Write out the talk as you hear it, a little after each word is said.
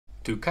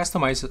To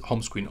customize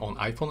home screen on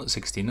iPhone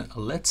 16,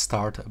 let's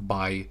start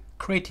by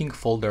creating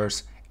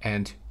folders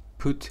and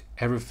put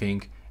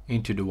everything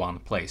into the one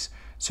place.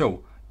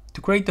 So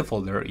to create the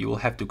folder, you will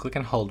have to click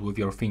and hold with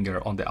your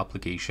finger on the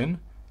application.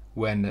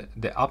 When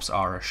the apps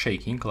are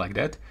shaking like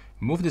that,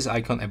 move this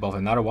icon above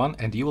another one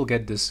and you will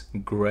get this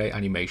gray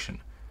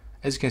animation.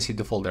 As you can see,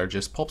 the folder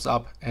just pops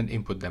up and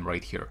input them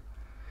right here.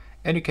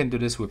 And you can do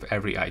this with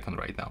every icon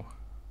right now.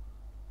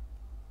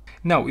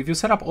 Now, if you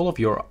set up all of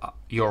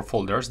your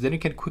folders, then you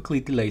can quickly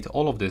delete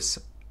all of these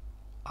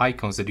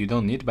icons that you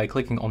don't need by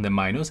clicking on the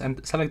minus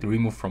and select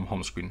remove from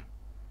home screen.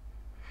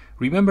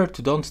 Remember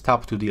to don't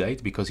tap to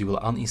delete because you will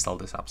uninstall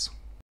these apps.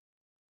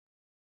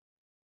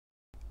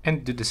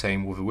 And do the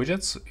same with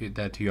widgets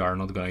that you are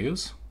not going to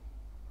use.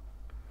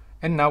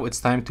 And now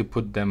it's time to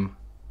put them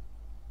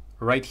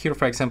right here,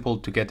 for example,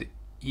 to get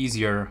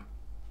easier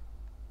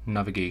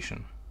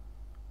navigation.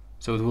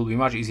 So it will be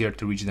much easier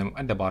to reach them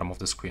at the bottom of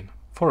the screen.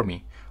 For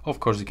me, of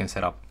course, you can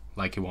set up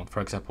like you want,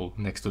 for example,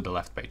 next to the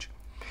left page.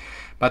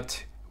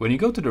 But when you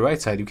go to the right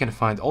side, you can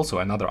find also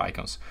another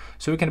icons.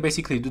 So you can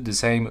basically do the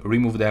same,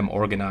 remove them,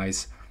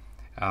 organize.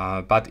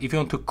 But if you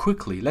want to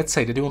quickly, let's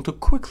say that you want to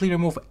quickly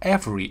remove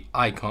every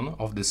icon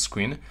of this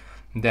screen,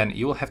 then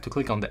you will have to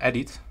click on the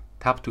edit,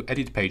 tap to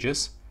edit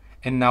pages,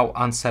 and now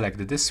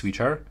unselect this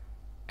switcher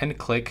and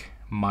click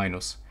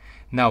minus.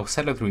 Now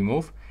select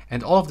remove,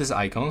 and all of these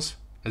icons,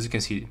 as you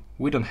can see,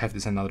 we don't have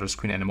this another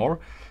screen anymore.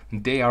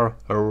 They are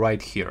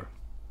right here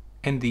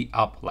in the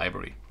app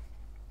library.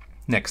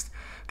 Next,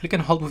 click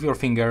and hold with your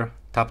finger,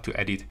 tap to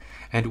edit.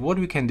 And what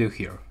we can do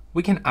here,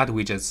 we can add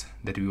widgets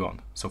that we want.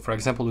 So for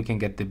example, we can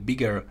get the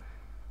bigger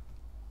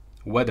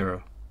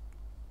weather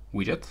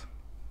widget.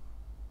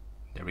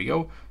 There we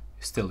go.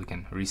 Still, you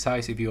can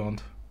resize if you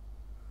want,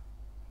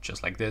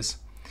 just like this.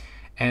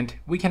 And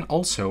we can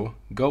also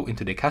go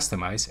into the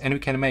customize and we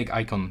can make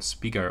icons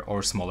bigger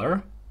or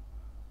smaller.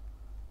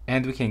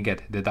 And we can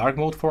get the dark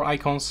mode for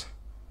icons,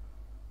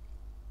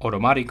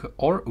 automatic,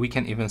 or we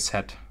can even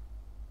set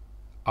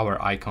our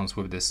icons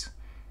with this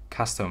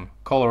custom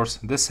colors,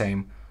 the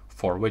same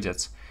for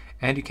widgets.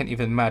 And you can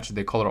even match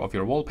the color of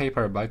your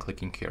wallpaper by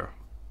clicking here.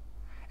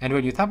 And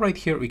when you tap right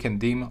here, we can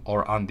dim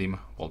or undim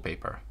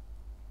wallpaper.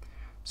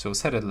 So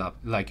set it up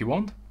like you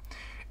want.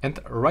 And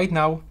right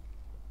now,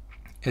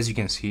 as you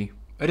can see,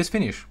 it is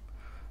finished.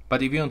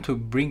 But if you want to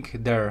bring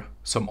there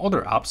some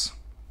other apps,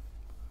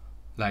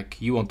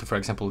 like you want to, for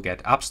example,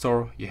 get App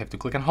Store, you have to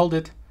click and hold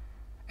it,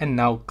 and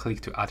now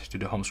click to add to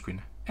the home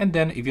screen. And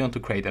then if you want to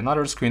create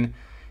another screen,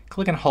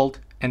 click and hold,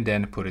 and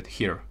then put it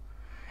here.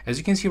 As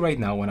you can see right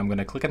now, when I'm going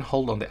to click and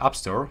hold on the App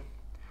Store,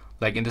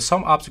 like in the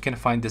some apps, you can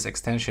find this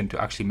extension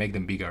to actually make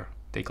them bigger.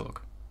 Take a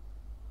look.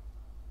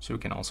 So we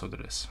can also do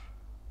this.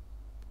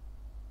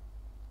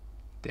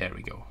 There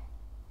we go,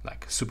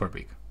 like super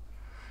big.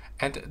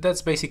 And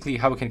that's basically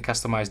how we can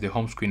customize the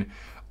home screen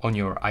on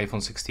your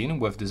iPhone 16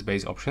 with these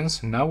base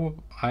options. Now,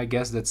 I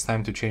guess that's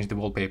time to change the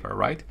wallpaper,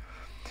 right?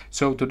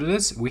 So to do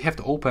this, we have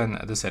to open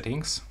the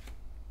settings,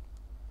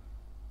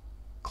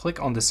 click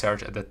on the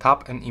search at the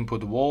top and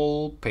input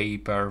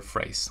wallpaper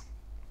phrase.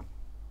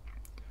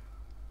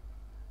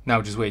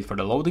 Now just wait for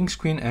the loading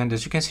screen, and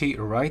as you can see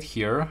right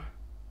here,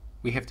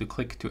 we have to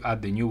click to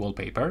add the new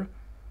wallpaper,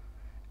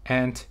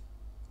 and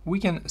we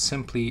can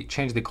simply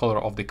change the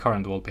color of the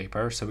current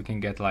wallpaper, so we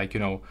can get like,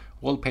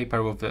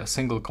 wallpaper with a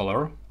single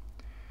color.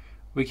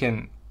 We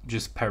can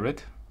just pair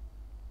it,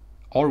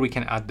 or we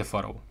can add the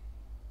photo.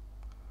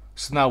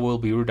 So now we'll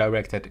be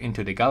redirected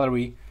into the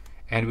gallery,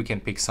 and we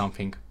can pick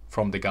something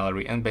from the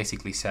gallery and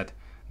basically set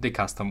the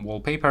custom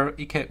wallpaper.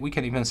 We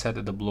can even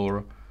set the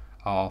blur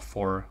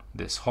for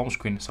this home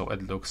screen, so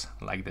it looks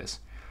like this.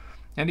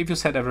 And if you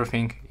set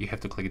everything, you have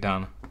to click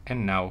done,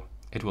 and now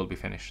it will be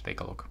finished.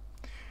 Take a look.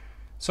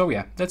 So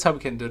yeah, that's how we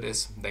can do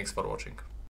this. Thanks for watching.